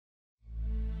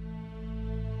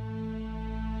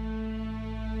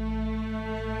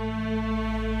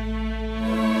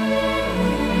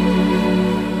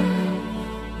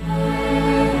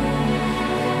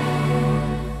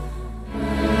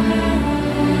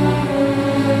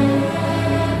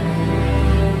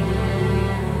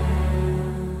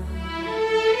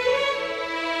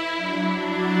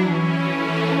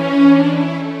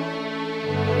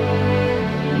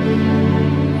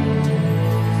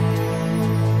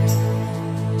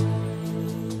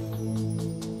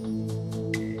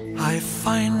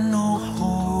find no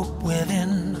hope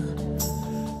within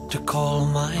to call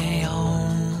my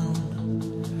own,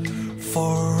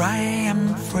 for I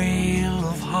am frail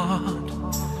of heart,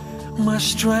 my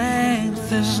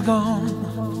strength is gone.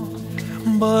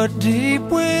 But deep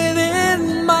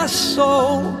within my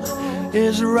soul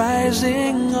is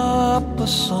rising up a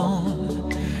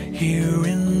song, here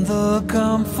in the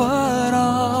comfort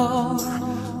of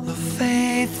the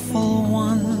faithful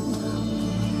one.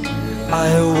 I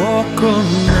walk a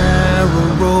narrow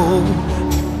road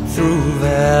through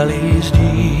valleys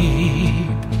deep,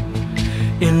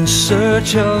 in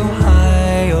search of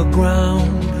higher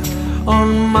ground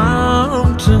on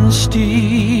mountains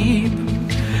steep.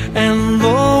 And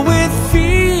though with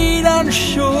feet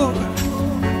unsure,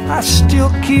 I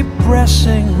still keep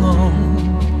pressing on,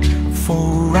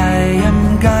 for I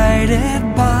am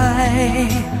guided by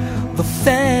the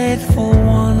faithful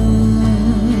one.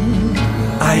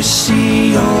 I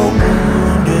see your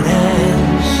wounded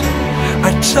hands, I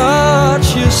touch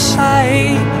your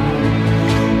side,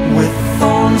 with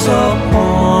thorns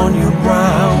upon your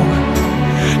brow.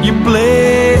 You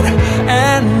bled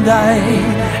and died,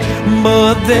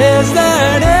 but there's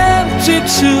that empty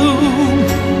tomb,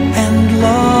 and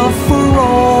love for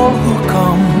all who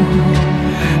come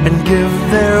and give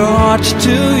their hearts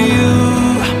to you,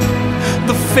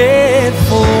 the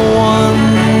faithful one.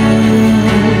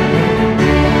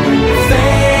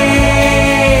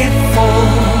 Faithful,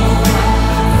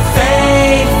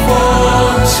 faithful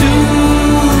to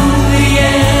the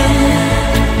end,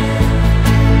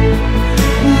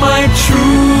 my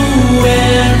true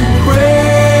and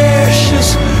precious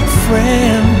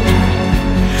friend.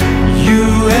 You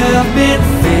have been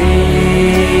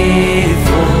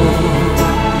faithful,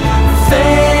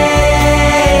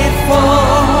 faithful,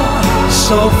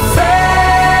 so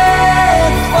faithful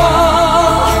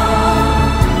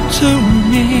to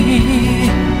me.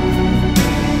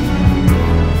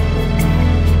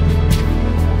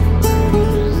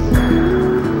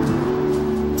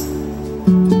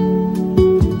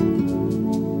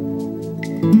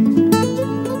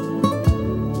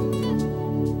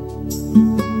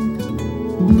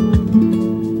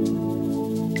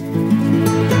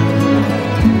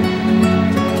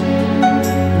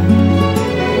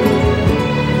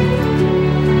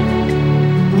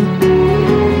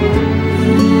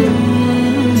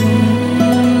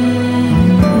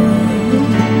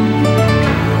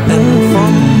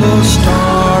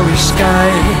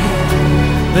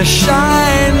 There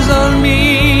shines on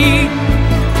me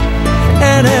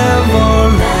an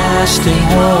everlasting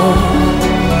hope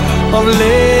of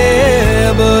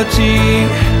liberty.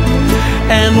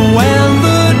 And when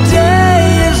the day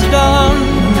is done,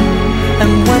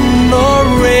 and when the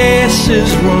race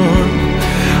is run,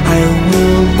 I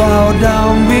will bow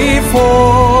down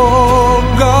before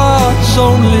God's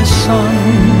only Son,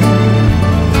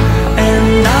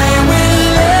 and I will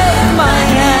lift my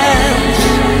hands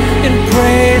in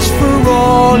praise for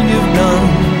all you've done,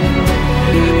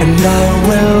 and I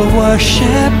will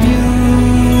worship you,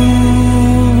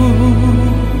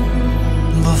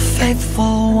 the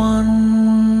faithful one.